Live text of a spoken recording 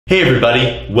Hey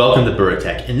everybody, welcome to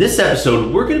Buratech. In this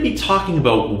episode, we're going to be talking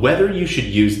about whether you should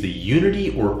use the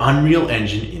Unity or Unreal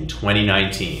Engine in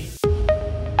 2019.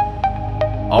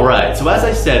 Alright, so as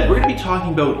I said, we're going to be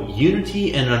talking about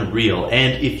Unity and Unreal,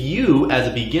 and if you, as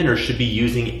a beginner, should be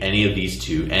using any of these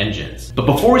two engines. But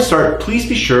before we start, please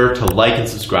be sure to like and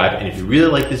subscribe, and if you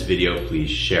really like this video, please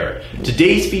share it.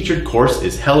 Today's featured course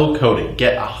is Hello Coding.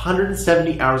 Get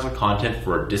 170 hours of content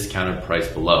for a discounted price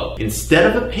below.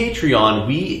 Instead of a Patreon,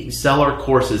 we sell our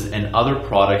courses and other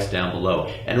products down below.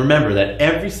 And remember that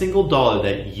every single dollar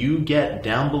that you get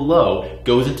down below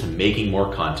goes into making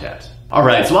more content.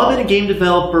 Alright, so I've been a game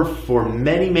developer for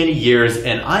many years,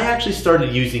 and I actually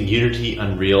started using Unity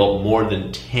Unreal more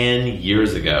than 10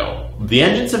 years ago. The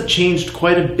engines have changed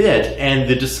quite a bit, and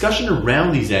the discussion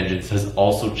around these engines has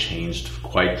also changed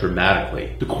quite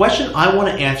dramatically. The question I want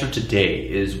to answer today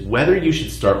is whether you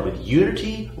should start with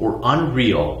Unity or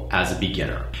Unreal as a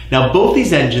beginner. Now, both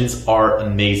these engines are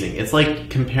amazing. It's like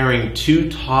comparing two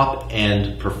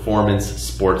top-end performance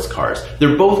sports cars.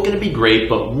 They're both going to be great,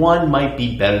 but one might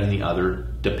be better than the other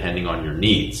depending on your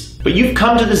needs. But you've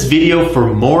come to this video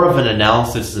for more of an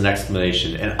analysis and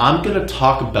explanation, and I'm going to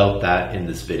talk about that in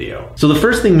this video. So the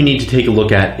first thing we need to take a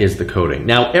look at is the coding.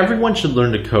 Now, everyone should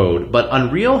learn to code, but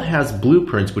Unreal has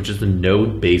Blueprints, which is the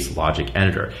node-based logic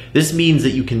editor. This means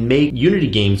that you can make Unity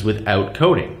games without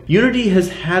coding. Unity has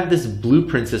had this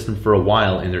blueprint system for a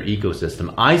while in their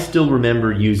ecosystem. I still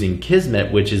remember using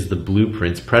Kismet, which is the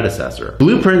Blueprints predecessor.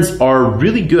 Blueprints are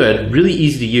really good, really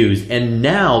easy to use, and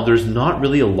now there's not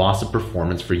really a loss of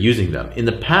performance for using them. In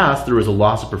the past, there was a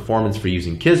loss of performance for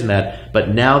using Kismet, but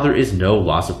now there is no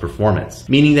loss of performance,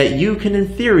 meaning that you can, in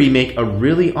theory, make a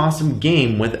really awesome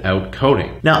game without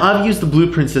coding. Now, I've used the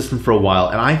Blueprint system for a while,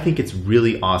 and I think it's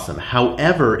really awesome.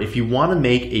 However, if you want to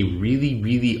make a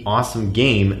really awesome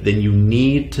game, then you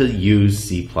need to use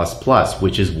C++,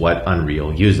 which is what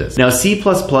Unreal uses. Now, C++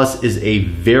 is a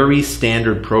very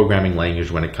standard programming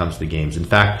language when it comes to games. In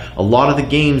fact, a lot of the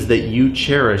games that you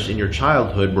cherish in your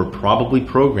childhood were probably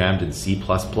programmed in C++.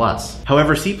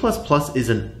 However, C++ is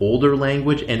an older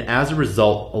language, and as a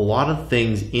result, a lot of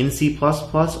things in C++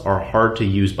 are hard to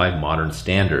use by modern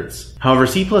standards. However,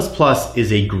 C++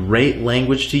 is a great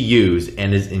language to use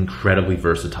and is incredibly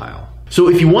versatile. So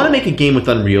if you want to make a game with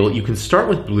Unreal, you can start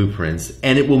with Blueprints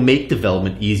and it will make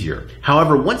development easier.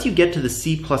 However, once you get to the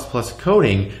C++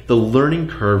 coding, the learning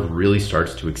curve really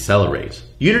starts to accelerate.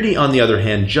 Unity, on the other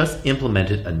hand, just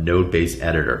implemented a node-based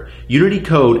editor. Unity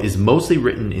code is mostly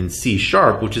written in C#,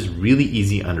 which is really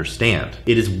easy to understand.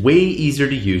 It is way easier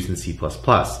to use than C++.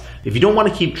 If you don't want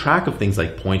to keep track of things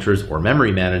like pointers or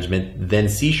memory management, then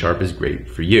C# is great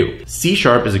for you. C#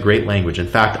 is a great language. In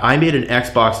fact, I made an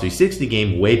Xbox 360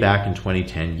 game way back in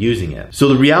 2010 using it. So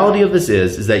the reality of this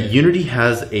is that Unity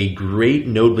has a great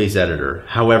node-based editor.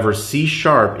 However, C#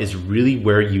 is really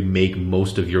where you make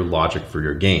most of your logic for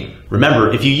your game.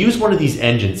 Remember, if you use one of these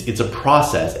engines, it's a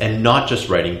process and not just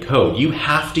writing code. You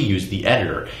have to use the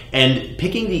editor. And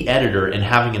picking the editor and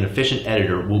having an efficient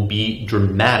editor will be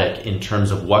dramatic in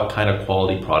terms of what kind of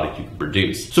quality product you can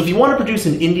produce. So if you want to produce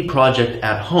an indie project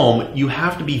at home, you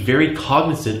have to be very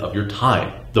cognizant of your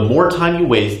time. The more time you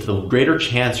waste, the greater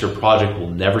chance your project will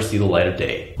never see the light of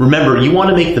day. Remember, you want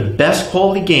to make the best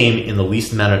quality game in the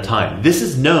least amount of time. This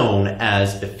is known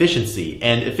as efficiency,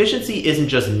 and efficiency isn't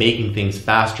just making things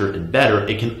faster and better,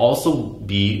 it can also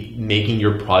be making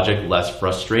your project less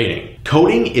frustrating.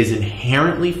 Coding is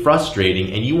inherently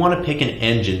frustrating, and you want to pick an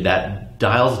engine that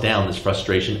dials down this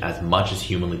frustration as much as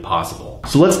humanly possible.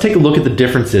 So let's take a look at the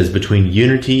differences between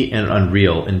Unity and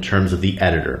Unreal in terms of the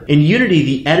editor. In Unity,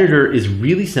 the editor is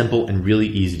really simple and really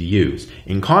easy to use.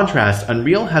 In contrast,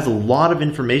 Unreal has a lot of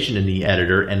information in the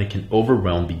editor and it can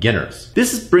overwhelm beginners.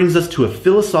 This brings us to a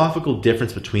philosophical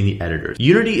difference between the editors.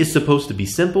 Unity is supposed to be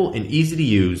simple and easy to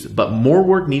use, but more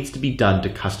work needs to be done to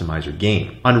customize your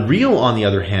game. Unreal, on the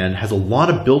other hand, has a lot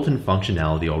of built-in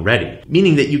functionality already,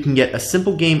 meaning that you can get a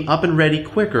simple game up and ready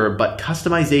quicker, but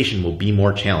customization will be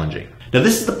more challenging. Now,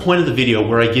 this is the point of the video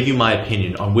where I give you my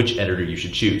opinion on which editor you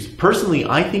should choose. Personally,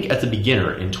 I think as a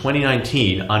beginner in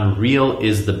 2019, Unreal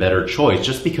is the better choice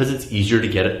just because it's easier to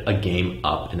get a game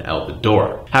up and out the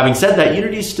door. Having said that,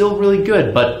 Unity is still really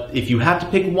good, but if you have to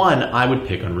pick one, I would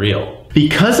pick Unreal.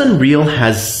 Because Unreal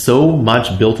has so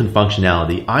much built-in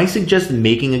functionality, I suggest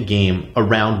making a game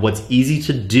around what's easy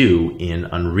to do in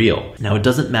Unreal. Now, it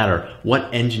doesn't matter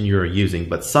what engine you're using,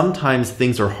 but sometimes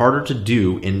things are harder to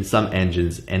do in some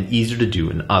engines and easier to do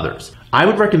in others. I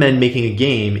would recommend making a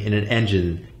game in an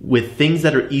engine with things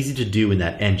that are easy to do in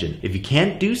that engine. If you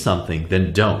can't do something,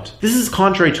 then don't. This is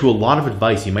contrary to a lot of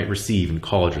advice you might receive in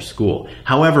college or school.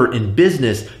 However, in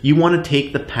business, you want to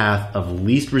take the path of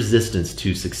least resistance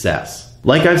to success.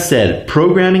 Like I've said,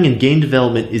 programming and game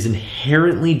development is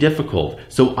inherently difficult,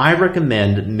 so I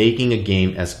recommend making a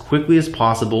game as quickly as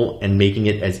possible and making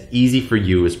it as easy for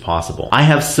you as possible. I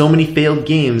have so many failed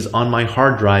games on my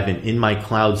hard drive and in my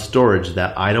cloud storage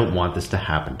that I don't want this to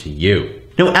happen to you.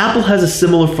 Now, Apple has a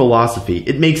similar philosophy.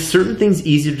 It makes certain things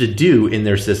easier to do in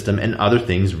their system and other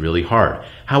things really hard.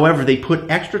 However, they put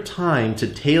extra time to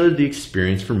tailor the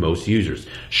experience for most users.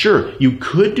 Sure, you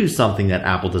could do something that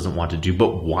Apple doesn't want to do,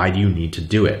 but why do you need to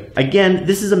do it? Again,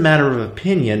 this is a matter of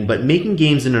opinion, but making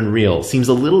games in Unreal seems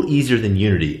a little easier than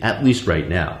Unity, at least right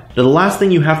now. Now, the last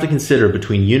thing you have to consider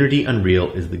between Unity and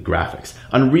Unreal is the graphics.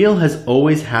 Unreal has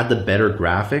always had the better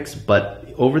graphics, but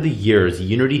over the years,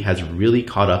 Unity has really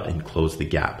caught up and closed the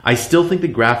gap. I still think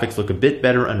the graphics look a bit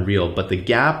better Unreal, but the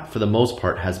gap, for the most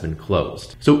part, has been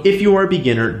closed. So if you are a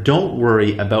beginner, don't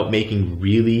worry about making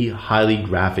really highly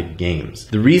graphic games.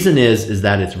 The reason is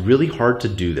that it's really hard to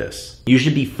do this. You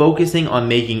should be focusing on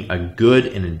making a good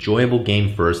and enjoyable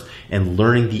game first and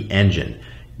learning the engine.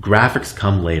 Graphics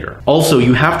come later. Also,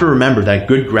 you have to remember that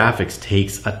good graphics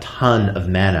takes a ton of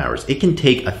man hours. It can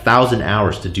take 1,000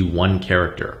 hours to do one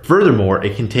character. Furthermore,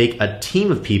 it can take a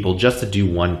team of people just to do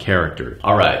one character.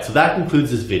 Alright, so that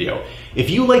concludes this video. If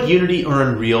you like Unity or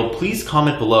Unreal, please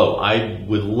comment below. I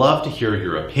would love to hear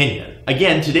your opinion.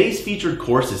 Again, today's featured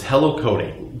course is Hello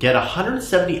Coding. Get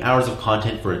 170 hours of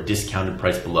content for a discounted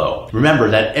price below. Remember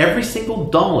that every single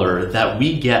dollar that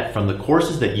we get from the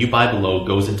courses that you buy below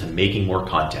goes into making more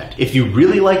content. If you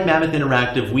really like Mammoth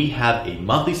Interactive, we have a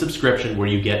monthly subscription where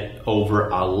you get over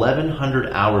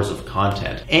 1,100 hours of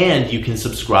content. And you can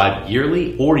subscribe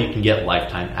yearly or you can get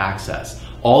lifetime access.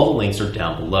 All the links are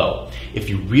down below. If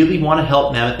you really want to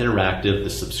help Mammoth Interactive, the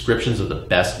subscriptions are the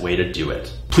best way to do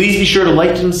it. Please be sure to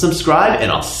like and subscribe,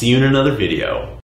 and I'll see you in another video.